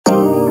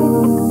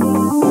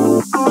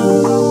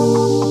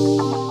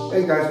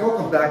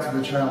welcome back to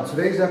the channel.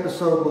 Today's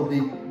episode will be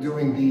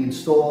doing the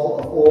install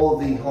of all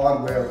the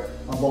hardware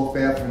on both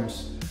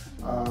bathrooms.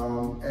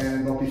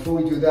 But before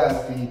we do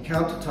that, the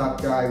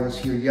countertop guy was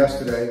here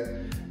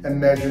yesterday and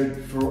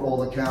measured for all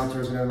the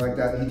counters and everything like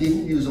that. He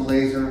didn't use a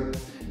laser.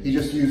 He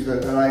just used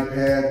an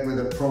iPad with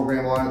a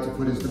program on it to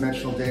put his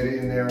dimensional data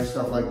in there and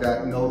stuff like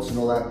that, notes and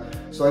all that.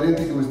 So I didn't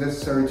think it was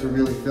necessary to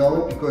really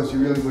film it because you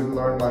really wouldn't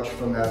learn much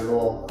from that at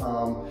all.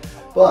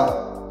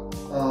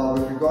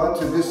 With regard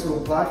to this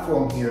little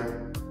platform here,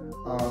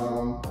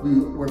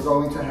 we're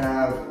going to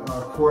have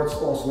Quartz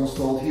also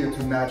installed here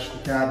to match the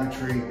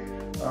cabinetry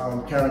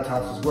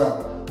countertops as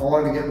well. I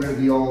wanted to get rid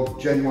of the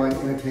old genuine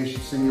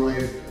imitation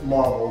simulated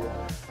marble.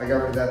 I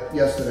got rid of that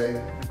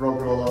yesterday, broke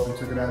it all up and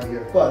took it out of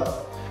here.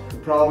 But the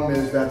problem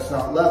is that it's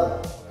not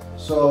level.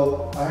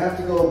 So I have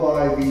to go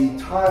by the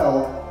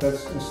tile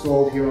that's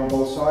installed here on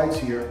both sides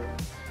here.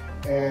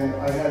 And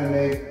I had to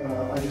make,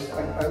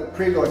 I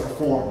created like a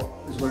form,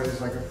 is what it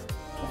is, like a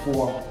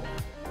form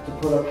to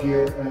put up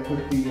here, and I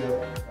put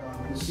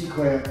the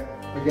C-clamp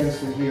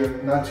against it here,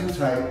 not too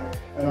tight.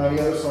 And on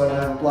the other side I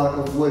have a block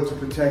of wood to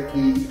protect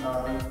the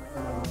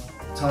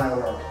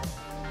tile up.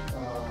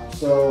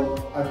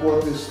 So I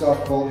bought this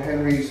stuff called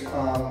Henry's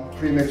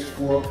Premixed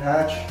 4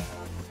 patch.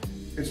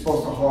 It's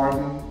supposed to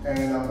harden,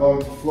 and I'm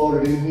going to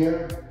float it in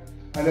here.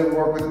 I never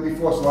worked with it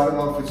before, so I don't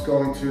know if it's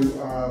going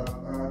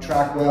to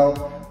track well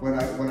when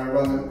I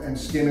run it and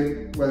skim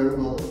it, whether it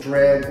will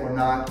drag or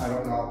not. I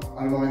don't know.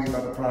 I don't know anything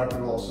about the product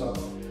at all, so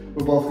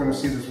we're both going to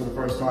see this for the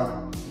first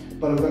time.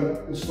 But I'm going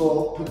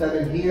to put that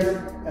in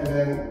here, and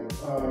then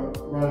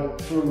run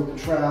it through with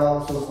the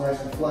trowel so it's nice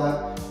and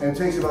flat. And it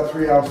takes about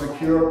 3 hours to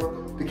cure.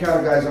 The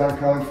counter guys aren't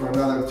coming for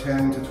another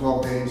 10 to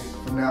 12 days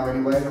from now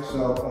anyway,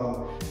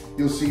 so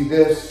you'll see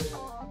this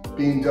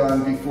being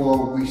done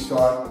before I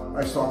start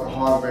the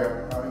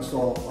hardware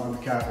install on the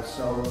cabinets.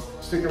 So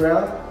stick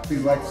around,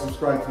 please like and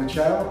subscribe to the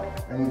channel,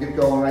 and we'll get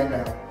going right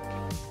now.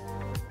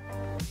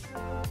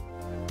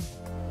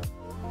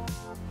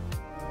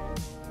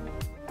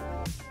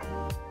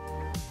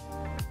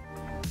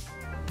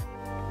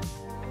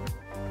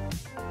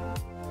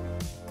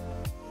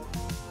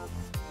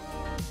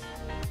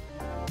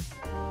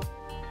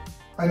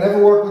 I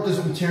never worked with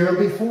this material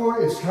before.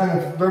 It's kind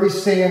of very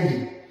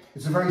sandy.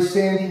 It's a very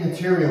sandy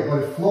material,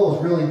 but it flows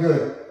really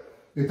good.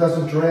 It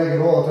doesn't drag at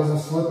all. It doesn't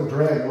slip or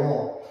drag at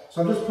all.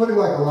 So I'm just putting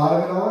like a lot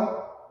of it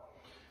on,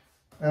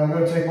 and I'm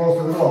going to take most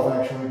of it off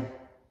actually.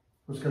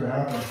 What's going to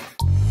happen?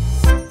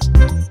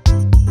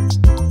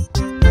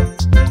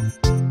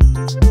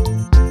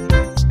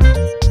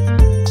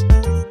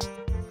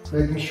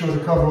 Making sure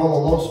to cover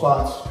all the low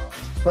spots,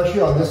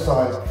 especially on this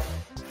side.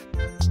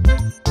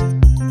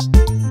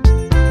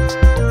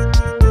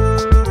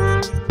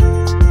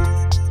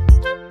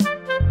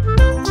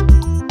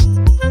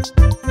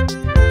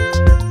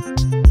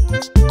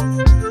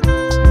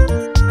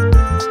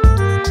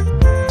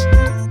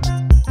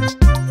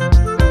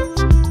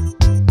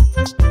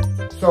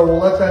 So we'll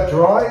let that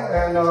dry,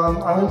 and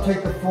I'm going to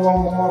take the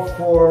form off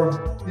for,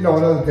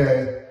 another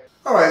day.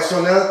 Alright, so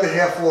now that the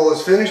half wall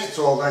is finished, it's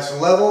all nice and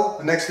level,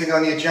 the next thing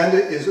on the agenda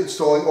is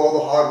installing all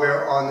the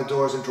hardware on the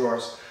doors and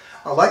drawers.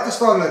 I like to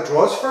start on the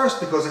drawers first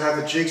because I have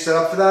the jig set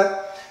up for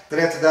that. Then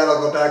after that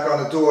I'll go back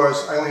on the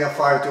doors. I only have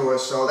 5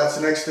 doors, so that's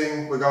the next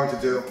thing we're going to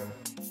do.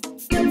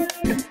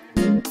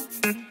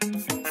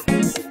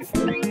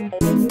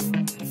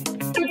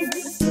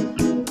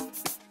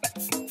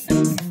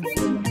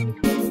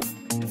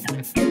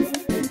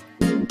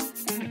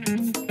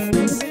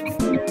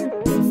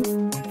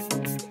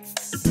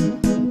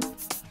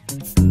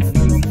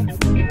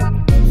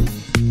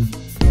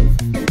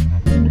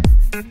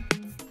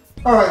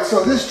 Alright,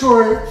 so this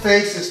drawer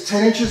face is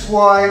 10 inches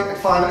wide and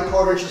 5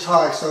 1/4 inches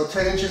high. So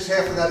 10 inches,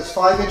 half of that is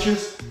 5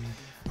 inches.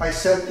 I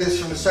set this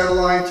from the center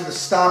line to the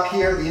stop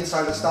here, the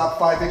inside of the stop,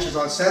 5 inches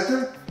on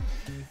center.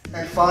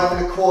 And 5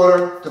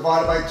 1/4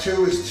 divided by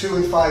 2 is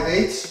 2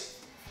 5/8.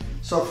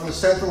 So from the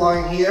center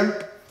line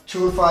here,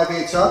 2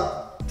 5/8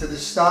 up to the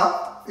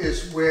stop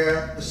is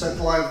where the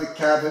center line of the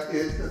cabinet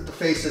is, the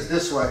face is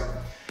this way.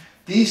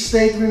 These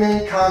stayed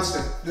remain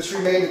constant. This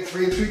remained at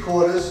 3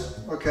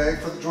 3/4, okay,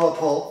 for the drawer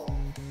pull.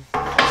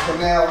 So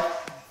now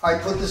I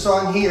put this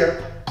on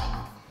here,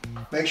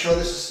 make sure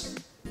this is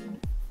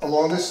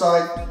along this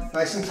side,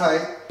 nice and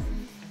tight,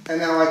 and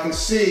now I can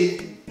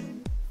see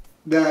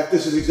that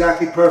this is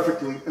exactly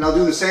perfectly. And I'll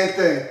do the same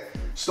thing.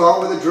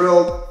 Start with a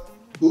drill,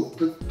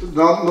 the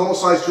normal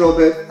size drill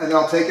bit, and then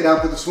I'll take it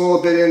out, put the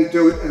smaller bit in,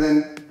 do it, and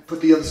then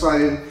put the other side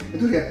in, and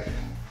do it again.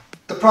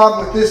 The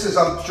problem with this is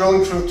I'm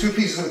drilling through 2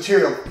 pieces of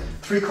material,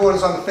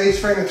 3/4 on the face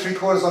frame and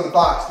 3/4 on the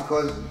box,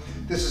 because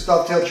this is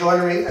dovetail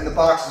joinery and the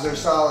boxes are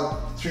solid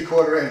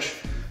 3/4 inch.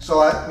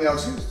 So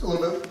it's a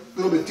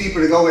little bit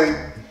deeper to go in.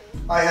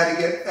 I had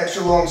to get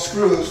extra long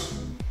screws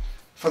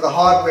for the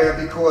hardware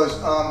because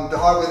the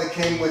hardware that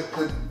came with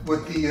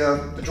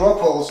the drawer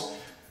pulls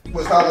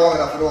was not long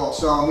enough at all.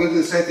 So I'm going to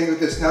do the same thing with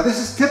this. Now this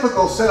is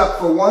typical setup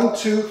for 1,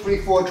 2, 3,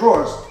 4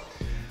 drawers.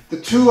 The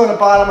 2 on the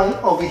bottom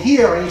over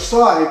here on each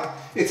side,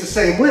 it's the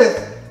same width,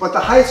 but the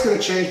height's going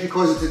to change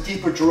because it's a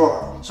deeper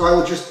drawer. So I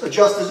will just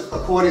adjust this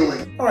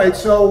accordingly. All right,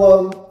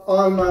 so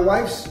on my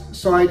wife's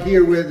side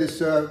here where this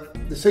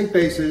the sink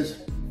base is,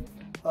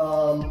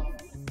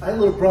 I had a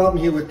little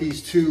problem here with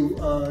these two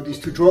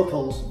door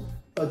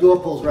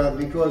pulls rather,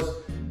 because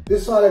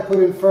this side I put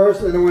in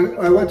first, and then when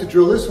I went to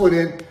drill this one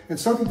in, and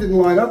something didn't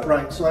line up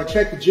right. So I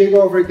checked the jig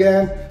over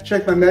again,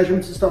 checked my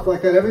measurements and stuff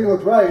like that. Everything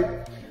looked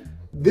right.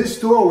 This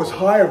door was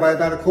higher by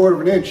about 1/4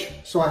 of an inch,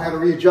 so I had to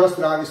readjust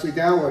it obviously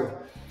downward.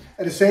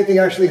 And the same thing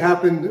actually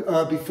happened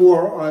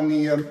before on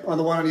the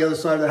one on the other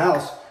side of the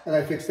house, and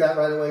I fixed that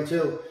right away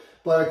too.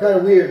 But kind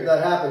of weird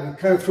that happened. It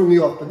kind of threw me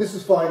off, but this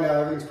is fine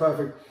now. Everything's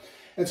perfect.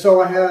 And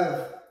so I have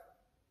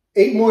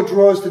 8 more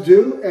drawers to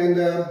do, and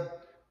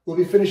we'll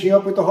be finishing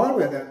up with the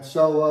hardware then.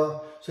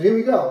 So here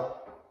we go.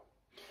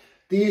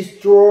 These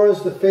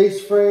drawers, the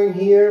face frame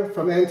here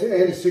from end to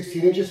end is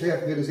 16 inches,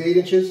 half of it is 8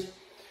 inches.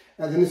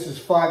 And then this is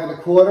 5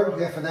 1/4,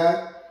 half of that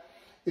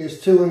is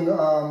 2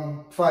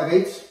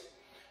 5/8.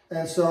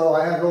 And so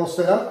I have it all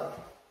set up,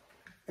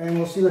 and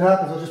we'll see what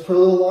happens. I'll just put a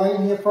little line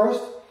in here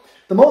first.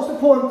 The most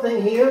important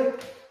thing here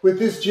with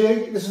this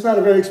jig, this is not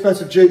a very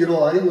expensive jig at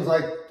all. I think it was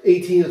like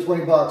 18 or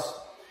 20 bucks,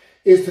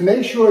 is to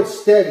make sure it's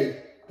steady,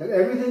 that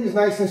everything is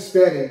nice and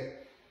steady,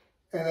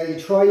 and that you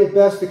try your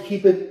best to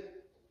keep it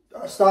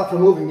stop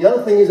from moving. The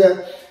other thing is that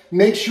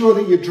make sure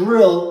that your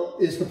drill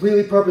is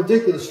completely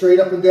perpendicular,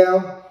 straight up and down,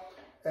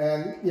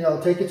 and you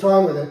know, take your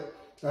time with it.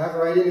 So I have it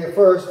right in here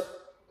first.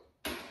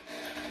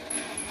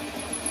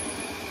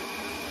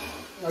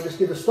 I'll just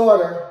give a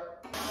starter.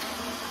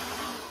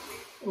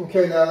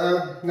 Okay,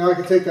 now I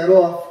can take that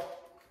off.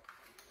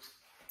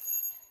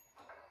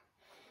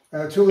 I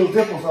have 2 little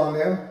dimples on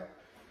there,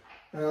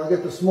 and I'll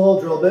get the small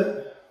drill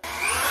bit.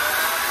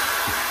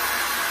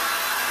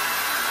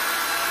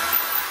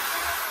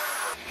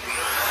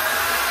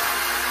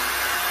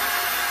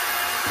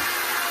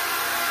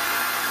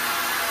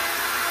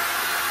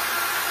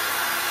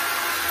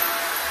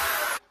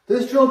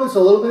 This drill bit's a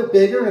little bit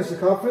bigger in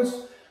circumference.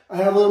 I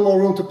have a little more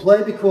room to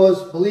play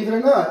because, believe it or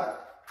not,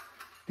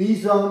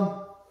 these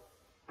draw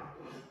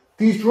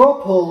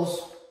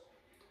pulls,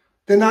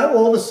 they're not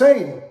all the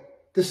same.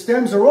 The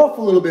stems are off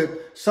a little bit.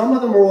 Some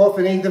of them are off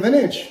 1/8 of an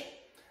inch.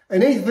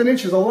 1/8 of an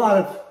inch is a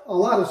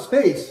lot of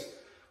space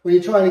when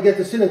you're trying to get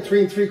this in at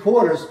 3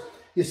 3/4.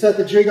 You set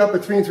the jig up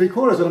at 3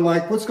 3/4, and I'm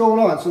like, what's going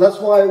on? So that's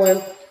why I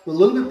went with a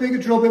little bit bigger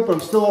drill bit, but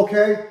I'm still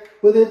okay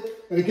with it.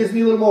 And it gives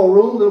me a little more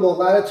room, a little more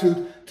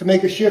latitude to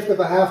make a shift if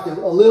I have to,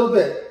 a little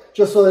bit,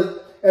 just so that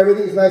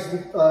everything's nice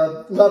and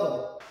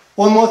level.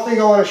 One more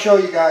thing I want to show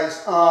you guys.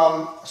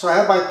 So I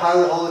have my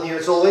pilot hole in here.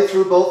 It's all the way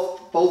through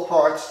both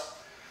parts.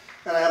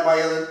 And I have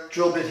my other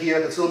drill bit here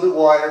that's a little bit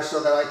wider so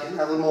that I can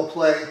have a little more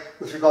play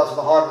with regards to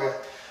the hardware.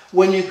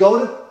 When you go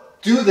to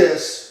do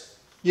this,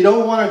 you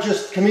don't want to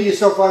just commit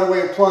yourself right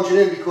away and plunge it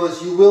in,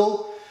 because you will,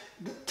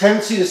 the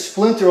tendency to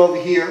splinter over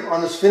here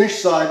on this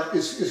finished side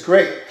is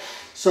great.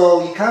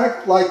 So you kind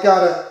of like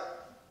gotta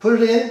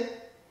put it in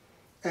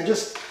and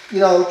just, you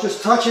know,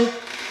 just touch it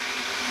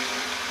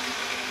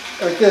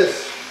like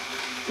this,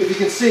 if you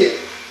can see it.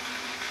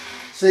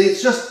 See,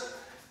 it's just,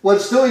 what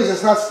it's doing is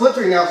it's not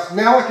splintering now.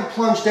 Now I can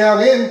plunge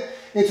down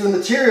into the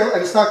material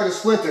and it's not going to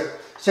splinter.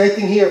 Same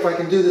thing here if I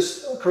can do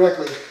this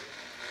correctly.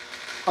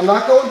 I'm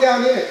not going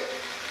down in it.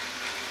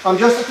 I'm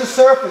just at the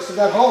surface of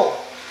that hole.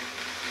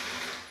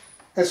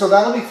 And so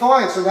that'll be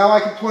fine. So now I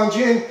can plunge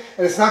in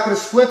and it's not going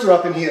to splinter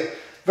up in here.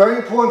 Very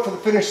important for the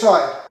finished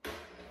side.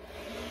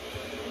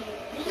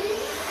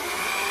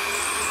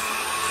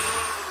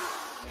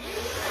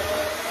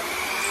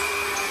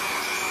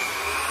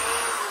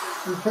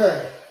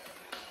 Okay.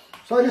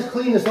 So I just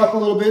clean this up a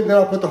little bit, and then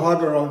I'll put the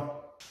hardware on.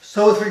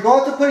 So with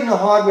regard to putting the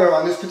hardware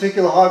on, this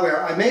particular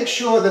hardware, I make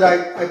sure that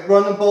I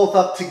run them both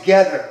up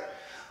together.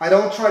 I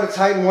don't try to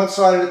tighten one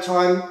side at a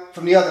time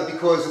from the other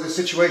because of the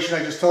situation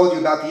I just told you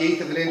about, the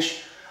 1/8 of an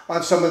inch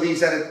on some of these,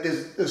 that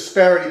there's a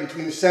disparity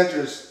between the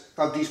centers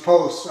of these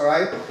posts, all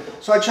right?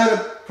 So I try to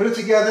put it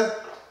together.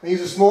 I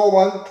use a small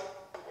one,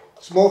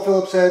 small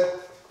Phillips head.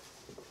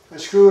 I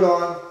screw it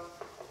on.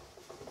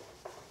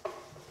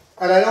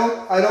 And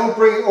I don't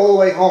bring it all the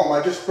way home.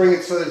 I just bring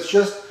it so that it's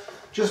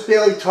just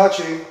barely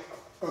touching,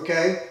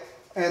 okay?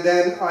 And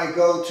then I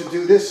go to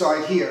do this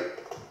side here.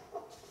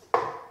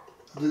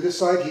 I'll do this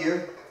side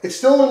here. It's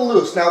still a little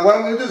loose. Now what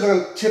I'm going to do is I'm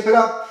going to tip it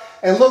up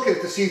and look at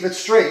it to see if it's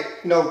straight,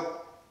 you know,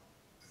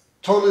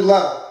 totally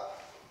level.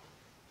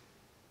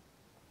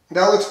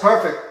 That looks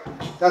perfect.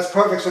 That's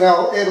perfect. So now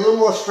I'll add a little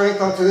more strength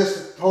onto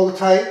this to hold it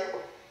tight,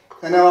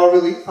 and now I'll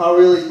really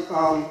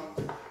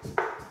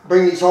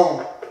bring these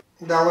home.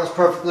 That one's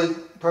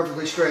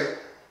perfectly straight.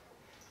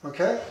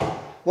 Okay?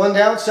 1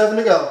 down, 7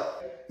 to go.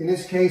 In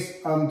this case,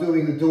 I'm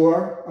doing the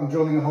door. I'm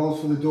drilling the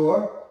holes for the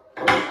door.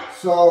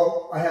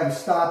 So I have a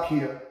stop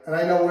here, and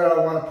I know where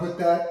I want to put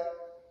that,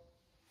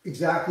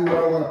 exactly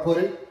where I want to put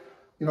it.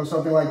 You know,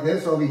 something like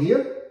this over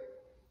here.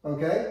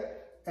 Okay?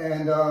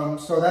 And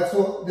so that's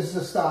all. This is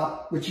a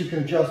stop, which you can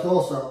adjust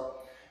also.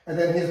 And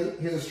then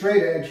here's a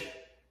straight edge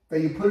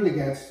that you put it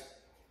against.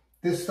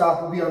 This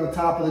stop will be on the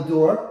top of the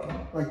door,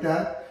 like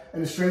that.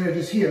 and the straight edge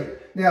is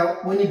here. Now,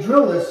 when you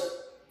drill this,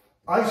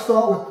 I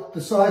start with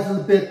the size of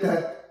the bit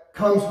that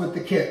comes with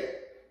the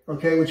kit,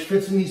 okay, which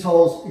fits in these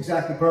holes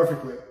exactly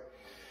perfectly.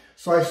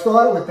 So I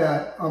started with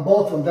that on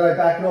both of them, then I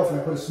back it off and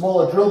I put a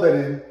smaller drill bit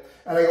in,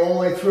 and I go all the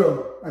way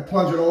through. I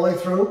plunge it all the way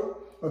through,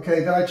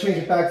 okay, then I change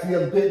it back to the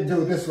other bit and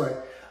do it this way.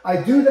 I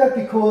do that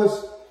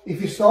because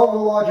if you start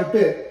with a larger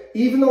bit,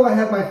 even though I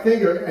have my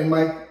finger and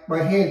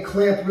my hand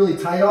clamped really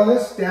tight on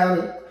this,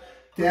 down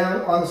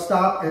on the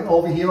stop and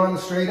over here on the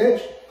straight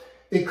edge,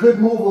 it could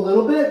move a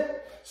little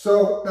bit,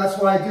 so that's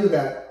why I do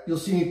that. You'll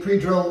see me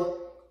pre-drill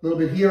a little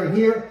bit here and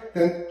here,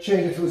 then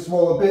change it to a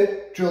smaller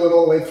bit, drill it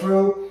all the way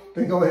through,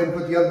 then go ahead and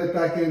put the other bit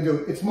back in and do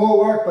it. It's more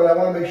work, but I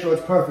want to make sure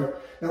it's perfect.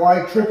 Now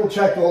I triple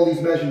checked all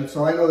these measurements,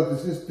 so I know that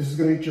this is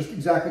going to be just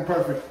exactly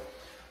perfect.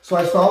 So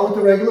I start with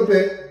the regular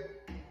bit,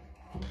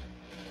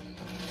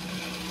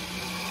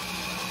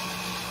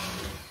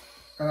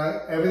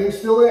 and everything's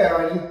still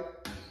there.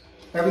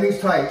 Everything's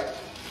tight.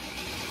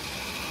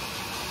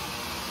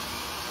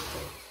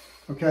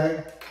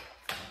 Okay.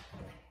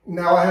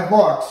 Now I have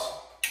marks.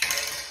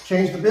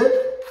 Change the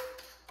bit.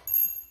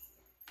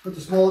 Put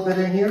the smaller bit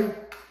in here.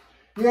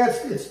 Yeah,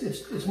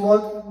 it's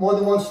more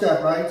than one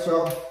step, right?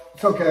 So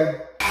it's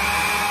okay.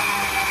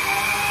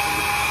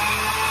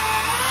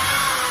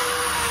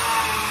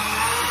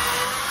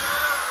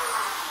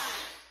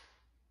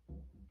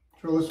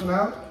 Drill this one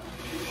out.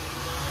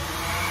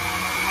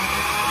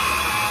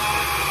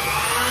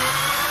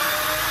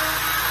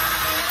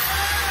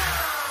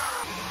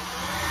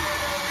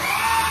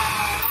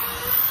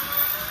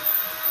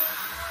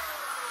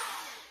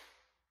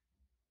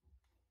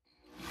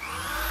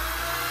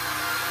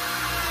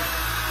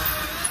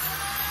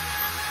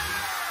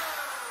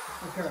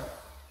 Okay.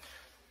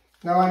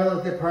 Now I know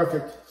that they're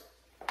perfect.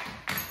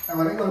 And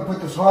when I'm going to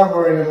put this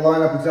hardware in, it'll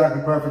line up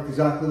exactly perfect,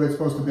 exactly the way it's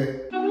supposed to be.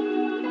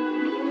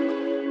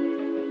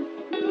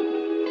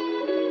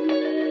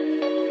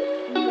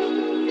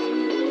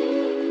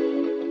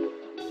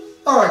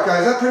 Alright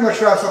guys, that pretty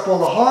much wraps up all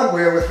the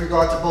hardware with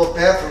regard to both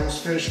bathrooms,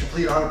 finished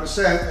complete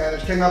 100%,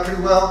 and it came out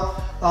pretty well.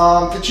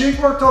 The jig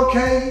worked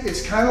okay.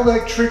 It's kind of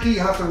like tricky. You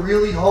have to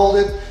really hold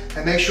it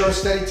and make sure it's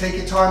steady. Take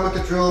your time with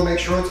the drill, make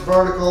sure it's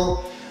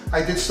vertical.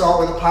 I did start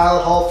with a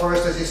pilot hole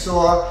first, as you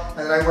saw,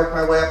 and then I worked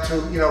my way up to,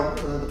 you know,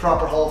 the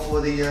proper hole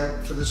for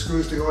the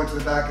screws to go into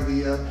the back of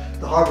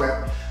the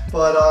hardware.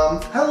 But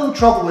had a little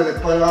trouble with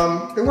it, but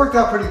it worked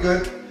out pretty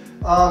good.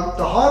 The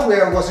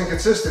hardware wasn't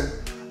consistent.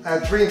 I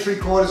had 3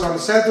 3/4 on the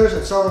centers,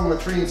 and some of them were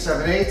 3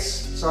 7/8,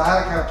 so I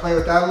had to kind of play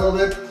with that a little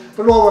bit,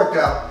 but it all worked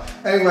out.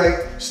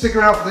 Anyway, stick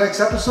around for the next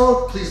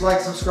episode. Please like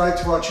and subscribe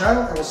to our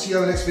channel, and we'll see you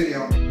on the next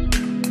video.